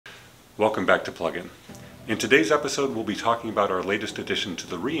Welcome back to Plugin. In today's episode, we'll be talking about our latest addition to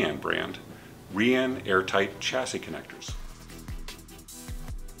the REAN brand, REAN Airtight chassis connectors.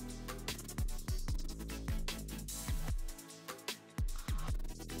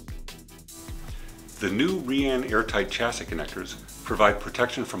 The new REAN Airtight chassis connectors provide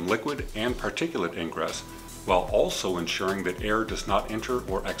protection from liquid and particulate ingress while also ensuring that air does not enter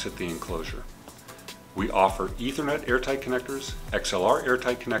or exit the enclosure. We offer Ethernet airtight connectors, XLR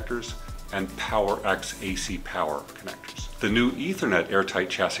airtight connectors, and PowerX AC power connectors. The new Ethernet airtight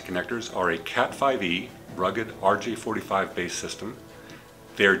chassis connectors are a Cat5e rugged RJ45 based system.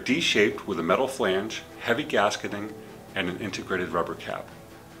 They are D-shaped with a metal flange, heavy gasketing, and an integrated rubber cap.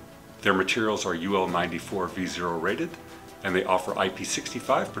 Their materials are UL94 V0 rated, and they offer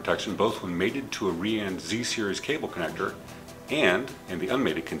IP65 protection both when mated to a REAN Z-series cable connector and, in the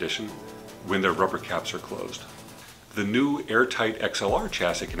unmated condition, when their rubber caps are closed. The new Airtight XLR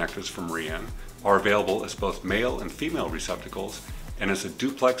chassis connectors from REAN are available as both male and female receptacles and as a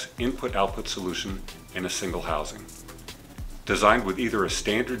duplex input-output solution in a single housing. Designed with either a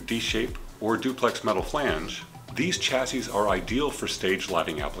standard D-shape or duplex metal flange, these chassis are ideal for stage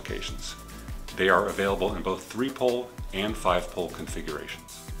lighting applications. They are available in both 3-pole and 5-pole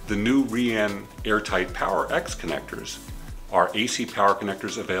configurations. The new REAN Airtight PowerX connectors are AC power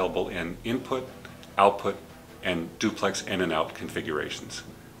connectors available in input, output, and duplex in and out configurations.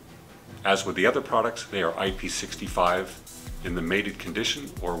 As with the other products, they are IP65 in the mated condition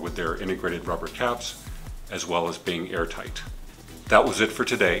or with their integrated rubber caps, as well as being airtight. That was it for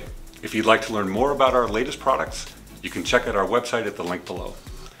today. If you'd like to learn more about our latest products, you can check out our website at the link below.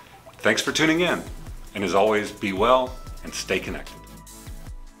 Thanks for tuning in, and as always, be well and stay connected.